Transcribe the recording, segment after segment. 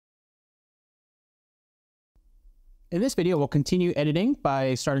In this video, we'll continue editing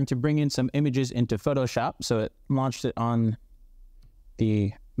by starting to bring in some images into Photoshop. So it launched it on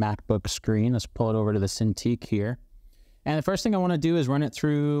the MacBook screen. Let's pull it over to the Cintiq here. And the first thing I want to do is run it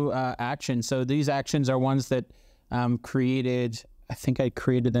through action. So these actions are ones that created, I think I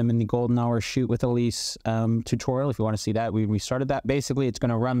created them in the Golden Hour Shoot with Elise tutorial. If you want to see that, we started that. Basically, it's going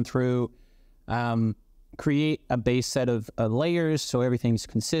to run through, create a base set of layers so everything's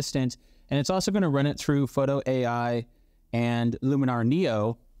consistent. And it's also going to run it through Photo AI and Luminar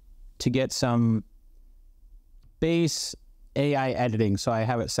Neo to get some base AI editing. So I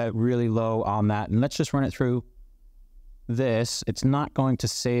have it set really low on that. And let's just run it through this. It's not going to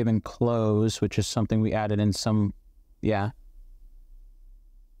save and close, which is something we added in some, yeah.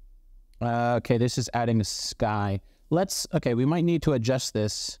 Okay, this is adding a sky. Okay, we might need to adjust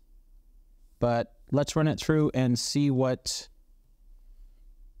this, but let's run it through and see what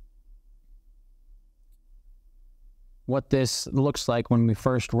this looks like when we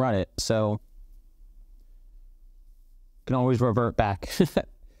first run it. So you can always revert back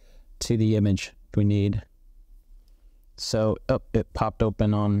to the image if we need. So it popped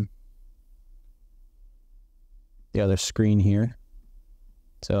open on the other screen here.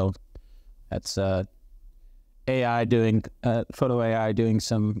 So that's AI doing Photo AI doing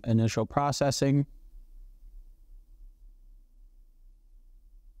some initial processing.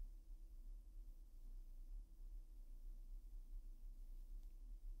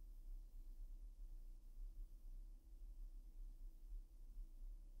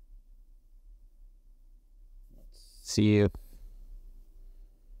 See you.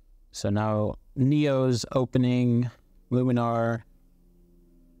 So now Neo's opening Luminar.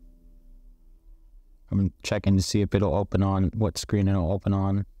 I'm checking to see if it'll open on what screen it'll open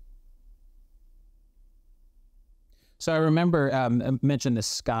on. So I remember I mentioned the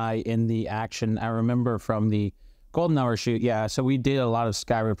sky in the action. I remember from the Golden Hour Shoot. Yeah, so we did a lot of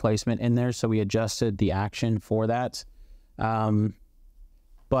sky replacement in there, so we adjusted the action for that. But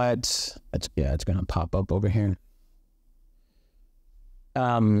it's gonna pop up over here.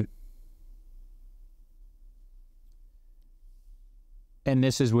 And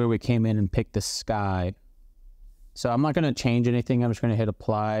this is where we came in and picked the sky. So I'm not going to change anything. I'm just going to hit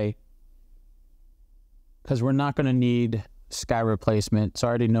apply because we're not going to need sky replacement. So I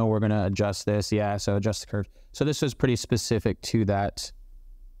already know we're going to adjust this. Yeah, so adjust the curve. So this is pretty specific to that.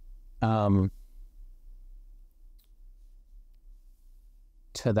 To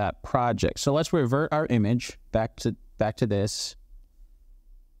that project. So let's revert our image back to this.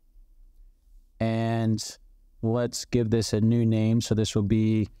 And let's give this a new name. So this will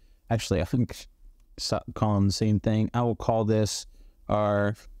be, actually, I think, call them the same thing. I will call this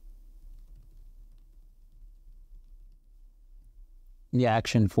the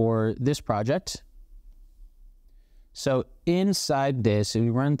action for this project. So inside this, we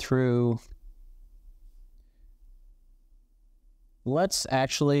run through, let's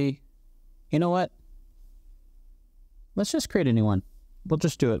actually, you know what? Let's just create a new one. We'll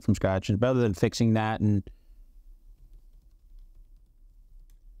just do it from scratch, and rather than fixing that. And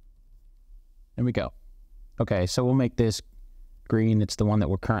there we go. Okay, so we'll make this green. It's the one that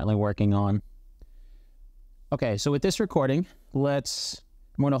we're currently working on. Okay, so with this recording, I'm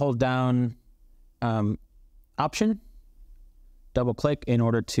going to hold down Option, double click in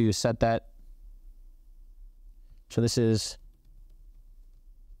order to set that. So this is,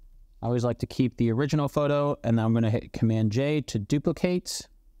 I always like to keep the original photo, and then I'm going to hit Command J to duplicate.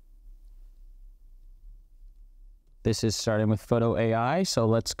 This is starting with Photo AI, so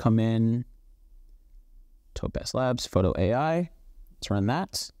let's come in Topaz Labs, Photo AI. Let's run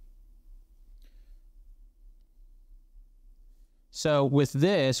that. So with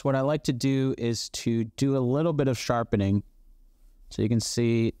this, what I like to do is to do a little bit of sharpening. So you can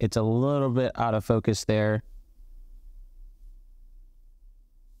see it's a little bit out of focus there.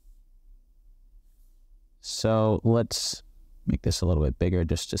 So let's make this a little bit bigger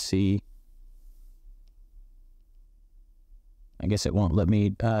just to see. I guess it won't let me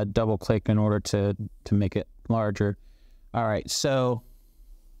double click in order to make it larger. All right, so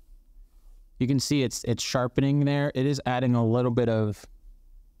you can see it's sharpening there. It is adding a little bit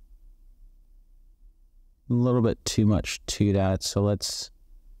too much to that. So let's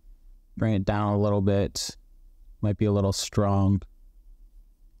bring it down a little bit. Might be a little strong.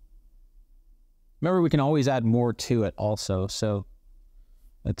 Remember, we can always add more to it also. So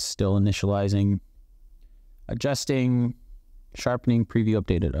it's still initializing, adjusting, sharpening, preview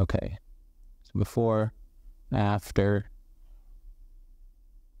updated. Okay. So before, after.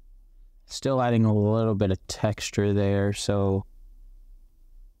 Still adding a little bit of texture there. So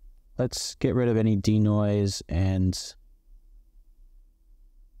let's get rid of any denoise and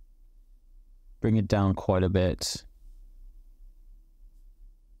bring it down quite a bit.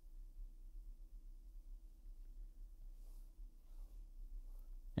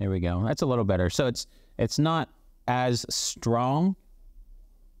 There we go. That's a little better. So it's not as strong.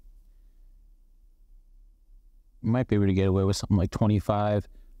 Might be able to get away with something like 25,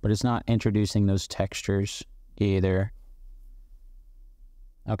 but it's not introducing those textures either.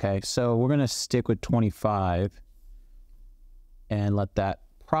 Okay, so we're gonna stick with 25 and let that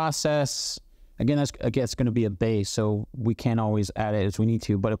process. Again, that's going to be a base, so we can't always add it as we need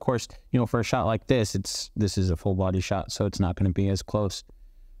to. But of course, you know, for a shot like this, this is a full body shot, so it's not going to be as close.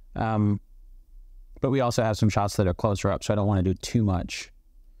 But we also have some shots that are closer up, so I don't want to do too much.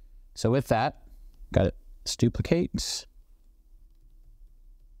 So with that, got it. Let's duplicate.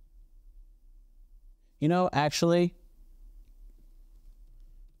 You know, actually,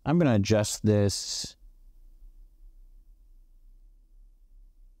 I'm going to adjust this.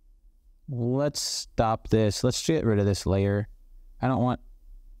 Let's stop this. Let's get rid of this layer. I don't want...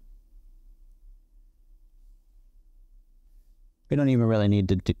 We don't even really need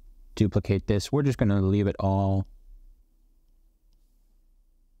to duplicate this. We're just going to leave it all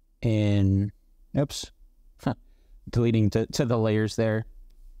in... Oops. Deleting to the layers there.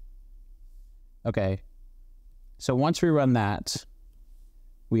 Okay. So once we run that,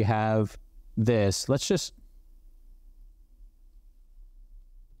 we have this. Let's just...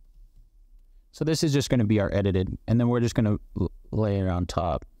 So this is just going to be our edited, and then we're just going to lay it on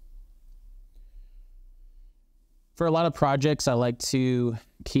top. For a lot of projects, I like to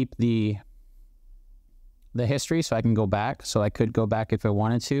keep the history so I can go back. So I could go back if I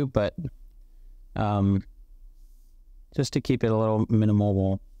wanted to, but just to keep it a little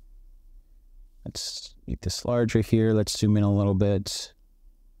minimal, let's make this larger here. Let's zoom in a little bit.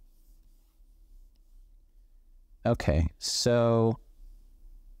 Okay, so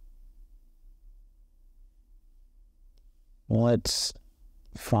let's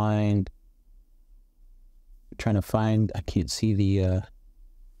find, trying to find, I can't see the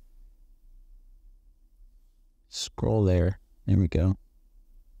scroll there. There we go.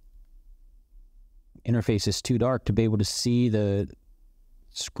 Interface is too dark to be able to see the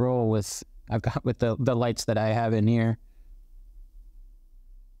scroll with, I've got with the lights that I have in here.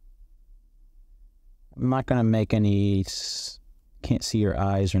 I'm not going to make any, can't see your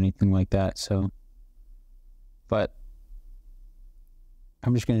eyes or anything like that, so, but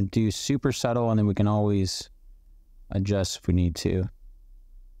I'm just going to do super subtle, and then we can always adjust if we need to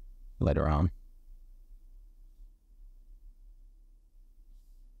later on.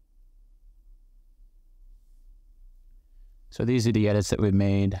 So these are the edits that we've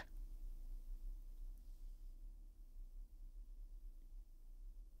made.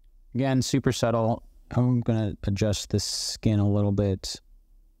 Again, super subtle. I'm going to adjust this skin a little bit.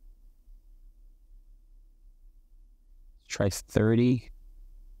 Try 30.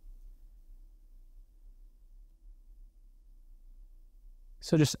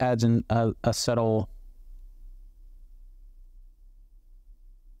 So just adds in a subtle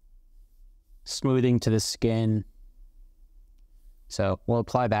smoothing to the skin. So we'll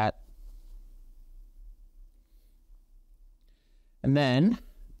apply that. And then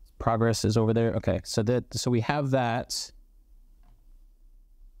progress is over there. Okay, so we have that.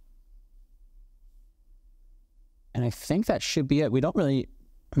 And I think that should be it. We don't really,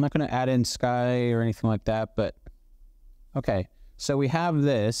 I'm not going to add in sky or anything like that, but okay. So we have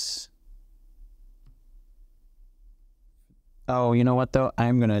this. Oh, you know what though?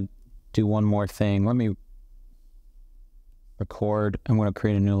 I'm going to do one more thing. Let me record. I'm going to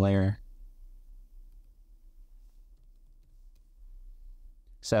create a new layer.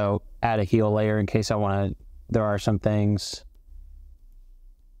 So add a heel layer in case I want to, there are some things.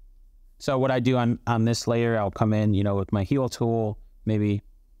 So what I do on this layer, I'll come in, you know, with my heel tool, maybe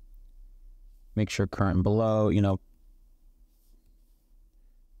make sure current and below, you know,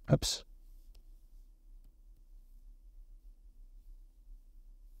 oops.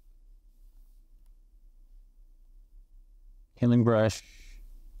 Healing brush.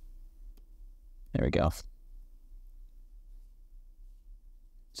 There we go.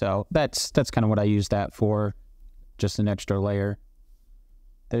 So that's kind of what I use that for, just an extra layer.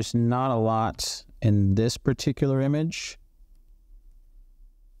 There's not a lot in this particular image.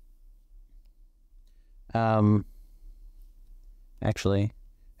 Actually,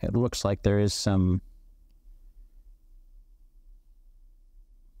 it looks like there is some.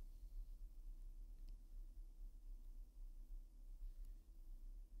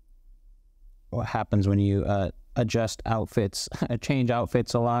 what happens when you adjust outfits, change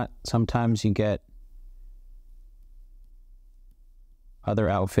outfits a lot. Sometimes you get other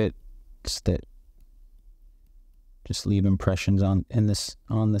outfits that just leave impressions on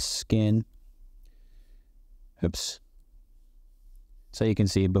the skin. Oops. So you can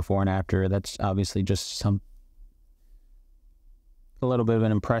see before and after. That's obviously just a little bit of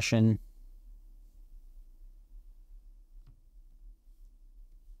an impression.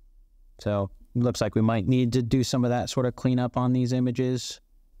 So it looks like we might need to do some of that sort of cleanup on these images.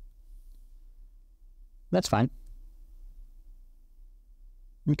 That's fine.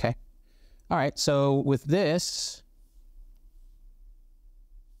 Okay. All right. So with this,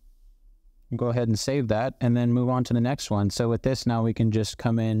 go ahead and save that and then move on to the next one. So with this, now we can just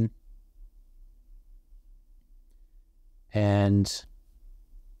come in and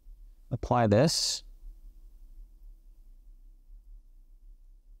apply this.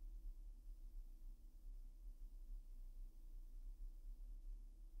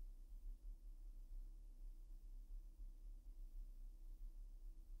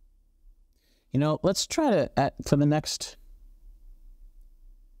 You know, let's try to, for the next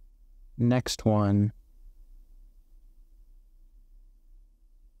one,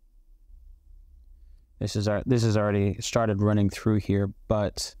 this is already started running through here,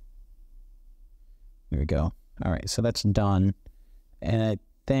 but here we go. All right, so that's done. And I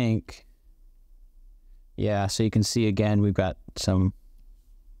think, yeah, so you can see again, we've got some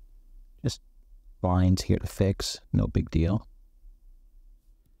just lines here to fix. No big deal.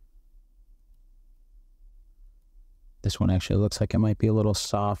 This one actually looks like it might be a little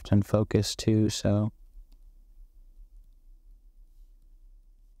soft and focused too, so.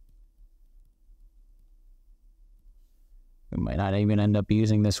 We might not even end up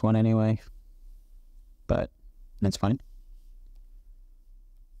using this one anyway, but that's fine.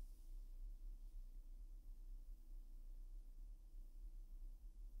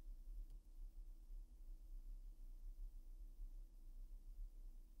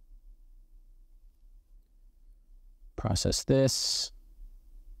 Process this.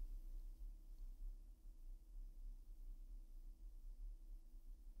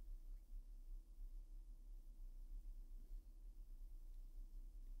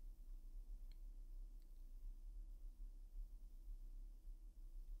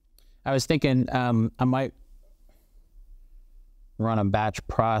 I was thinking I might run a batch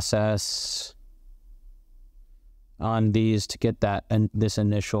process on these to get that and this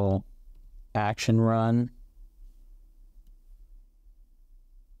initial action run.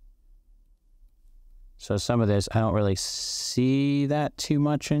 So some of this, I don't really see that too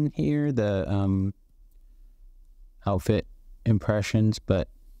much in here, the outfit impressions, but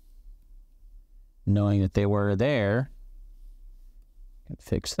knowing that they were there, I can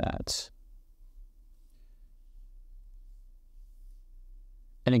fix that.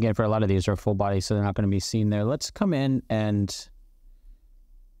 And again, for a lot of these are full body, so they're not going to be seen there. Let's come in and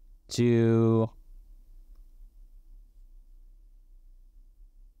do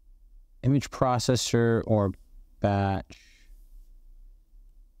image processor or batch,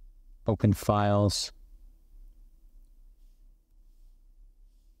 open files,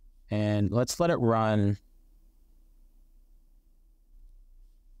 and let's let it run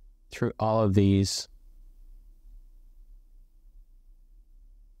through all of these.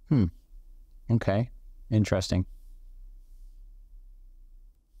 Okay, interesting.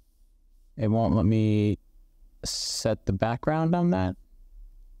 It won't let me set the background on that.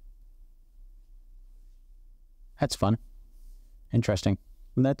 That's fun. Interesting.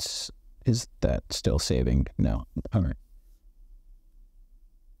 Is that still saving? No. All right.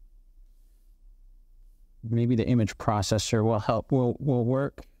 Maybe the image processor will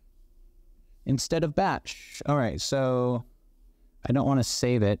work instead of batch. All right, so I don't want to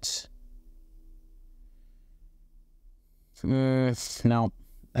save it. No,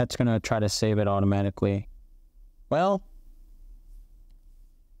 that's going to try to save it automatically. Well,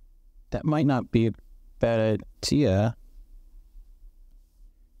 that might not be a bad idea.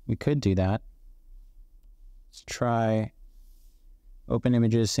 We could do that. Let's try open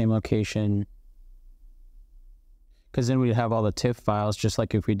images, same location. Because then we'd have all the TIFF files, just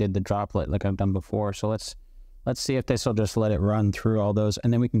like if we did the droplet like I've done before. So let's see if this will just let it run through all those,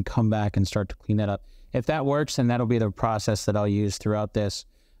 and then we can come back and start to clean that up. If that works, then that'll be the process that I'll use throughout this.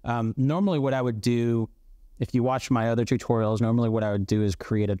 Normally what I would do, if you watch my other tutorials, normally what I would do is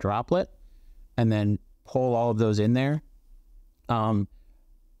create a droplet and then pull all of those in there.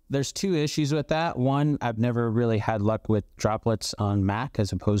 There's two issues with that. One, I've never really had luck with droplets on Mac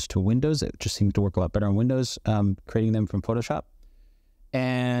as opposed to Windows. It just seems to work a lot better on Windows, creating them from Photoshop.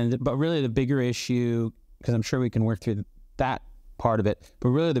 But really the bigger issue, because I'm sure we can work through that part of it, but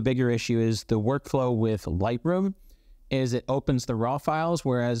really the bigger issue is the workflow with Lightroom is it opens the raw files,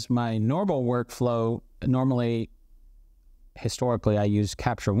 whereas my normal workflow, normally, historically, I use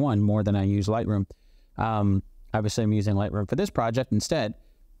Capture One more than I use Lightroom. Obviously, I'm using Lightroom for this project instead.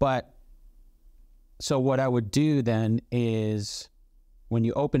 But so what I would do then is when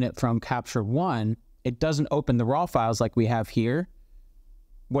you open it from Capture One, it doesn't open the raw files like we have here.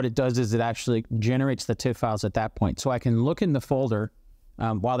 What it does is it actually generates the TIFF files at that point. So I can look in the folder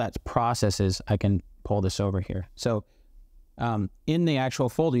while that processes. I can pull this over here. So in the actual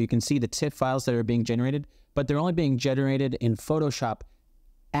folder, you can see the TIFF files that are being generated, but they're only being generated in Photoshop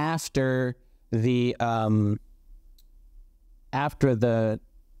after the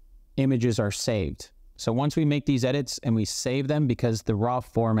images are saved. So once we make these edits and we save them, because the raw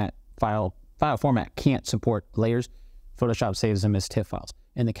file format can't support layers, Photoshop saves them as TIFF files.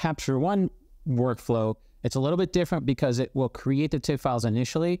 In the Capture One workflow, it's a little bit different because it will create the TIFF files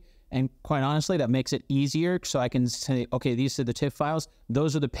initially, and quite honestly, that makes it easier. So I can say, okay, these are the TIFF files.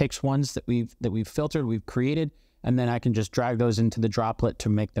 Those are the PIX ones that we've filtered, we've created, and then I can just drag those into the droplet to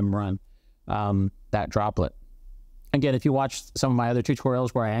make them run that droplet. Again, if you watch some of my other tutorials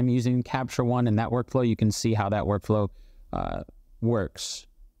where I am using Capture One and that workflow, you can see how that workflow works.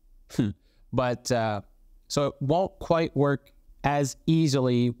 But so it won't quite work as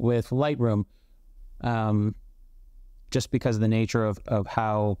easily with Lightroom, just because of the nature of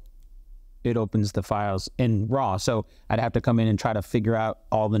how it opens the files in RAW. So I'd have to come in and try to figure out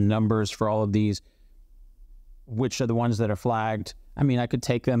all the numbers for all of these, which are the ones that are flagged. I mean, I could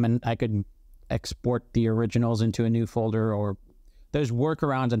take them and I could export the originals into a new folder, or there's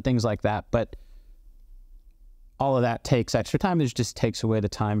workarounds and things like that, but all of that takes extra time. It just takes away the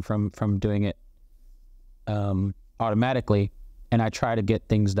time from doing it automatically, and I try to get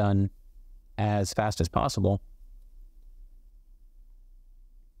things done as fast as possible.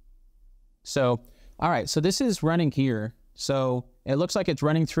 So, all right, so this is running here. So it looks like it's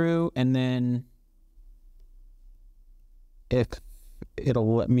running through, and then if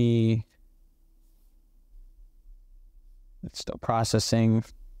it'll let me, it's still processing.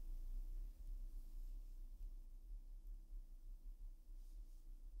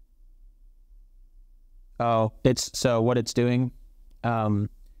 Oh, so what it's doing,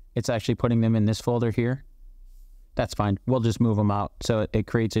 it's actually putting them in this folder here. That's fine. We'll just move them out. So it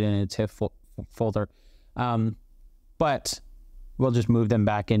creates it in a TIFF folder. But we'll just move them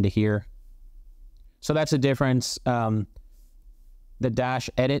back into here. So that's the difference. The dash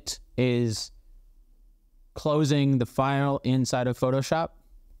edit is closing the file inside of Photoshop,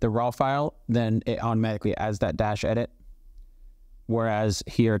 the raw file, then it automatically adds that dash edit. Whereas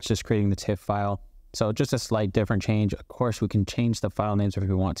here it's just creating the TIFF file. So just a slight different change. Of course, we can change the file names if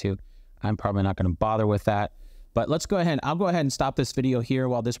we want to. I'm probably not going to bother with that. But let's go ahead. I'll go ahead and stop this video here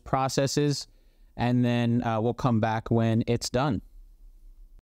while this processes, and then we'll come back when it's done.